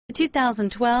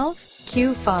2012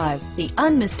 Q5. The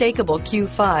unmistakable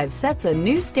Q5 sets a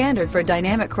new standard for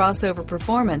dynamic crossover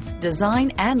performance,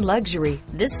 design, and luxury.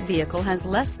 This vehicle has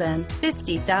less than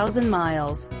 50,000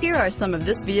 miles. Here are some of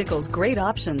this vehicle's great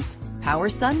options: power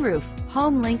sunroof,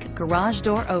 HOMELINK garage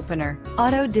door opener,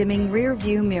 auto-dimming rear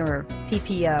view mirror,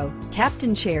 PPO,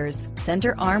 captain chairs,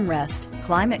 center armrest,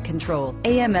 climate control,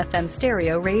 AM/FM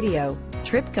stereo radio,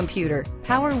 trip computer,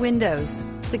 power windows,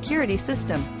 security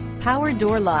system, power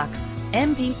door locks,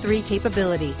 MP3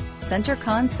 capability, center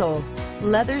console,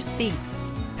 leather seats,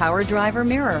 power driver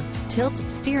mirror, tilt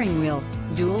steering wheel,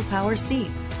 dual power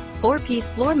seats, 4-piece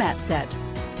floor mat set,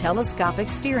 telescopic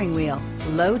steering wheel,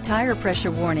 low tire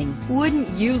pressure warning. Wouldn't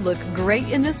you look great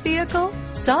in this vehicle?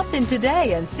 Stop in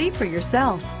today and see for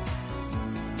yourself.